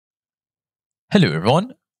Hello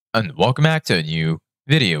everyone, and welcome back to a new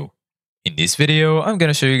video. In this video, I'm going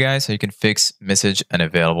to show you guys how you can fix message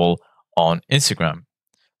unavailable on Instagram.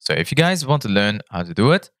 So if you guys want to learn how to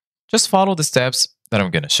do it, just follow the steps that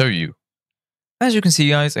I'm going to show you. As you can see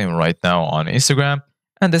guys, I'm right now on Instagram,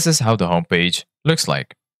 and this is how the homepage looks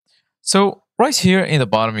like. So right here in the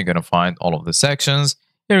bottom, you're going to find all of the sections.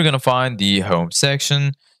 Here you're going to find the home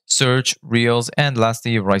section, search, reels, and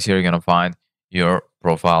lastly, right here, you're going to find your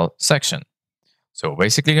profile section. So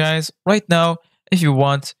basically, guys, right now, if you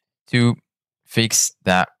want to fix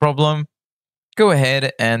that problem, go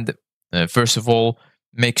ahead and first of all,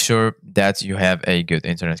 make sure that you have a good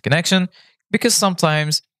internet connection, because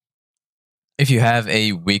sometimes if you have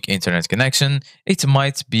a weak internet connection, it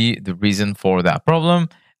might be the reason for that problem.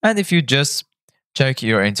 And if you just check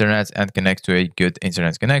your internet and connect to a good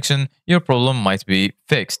internet connection, your problem might be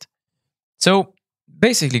fixed. So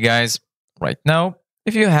basically, guys, right now,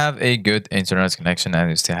 if you have a good internet connection and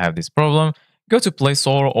you still have this problem, go to Play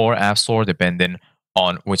Store or App Store, depending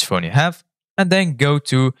on which phone you have, and then go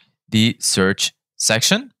to the search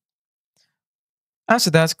section. After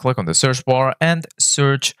that, click on the search bar and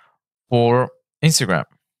search for Instagram.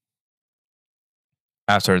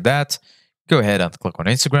 After that, go ahead and click on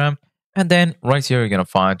Instagram, and then right here, you're going to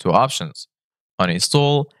find two options: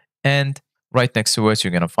 uninstall, and right next to it, you're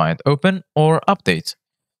going to find open or update.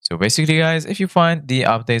 So basically, guys, if you find the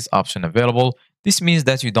updates option available, this means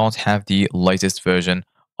that you don't have the latest version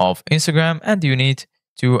of Instagram and you need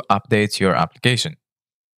to update your application.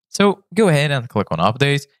 So go ahead and click on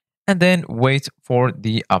update and then wait for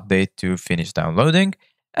the update to finish downloading.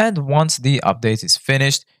 And once the update is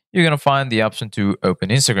finished, you're going to find the option to open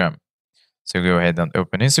Instagram. So go ahead and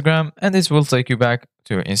open Instagram, and this will take you back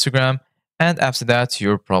to Instagram. And after that,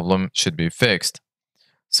 your problem should be fixed.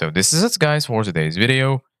 So this is it, guys, for today's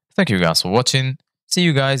video. Thank you guys for watching. See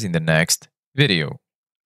you guys in the next video.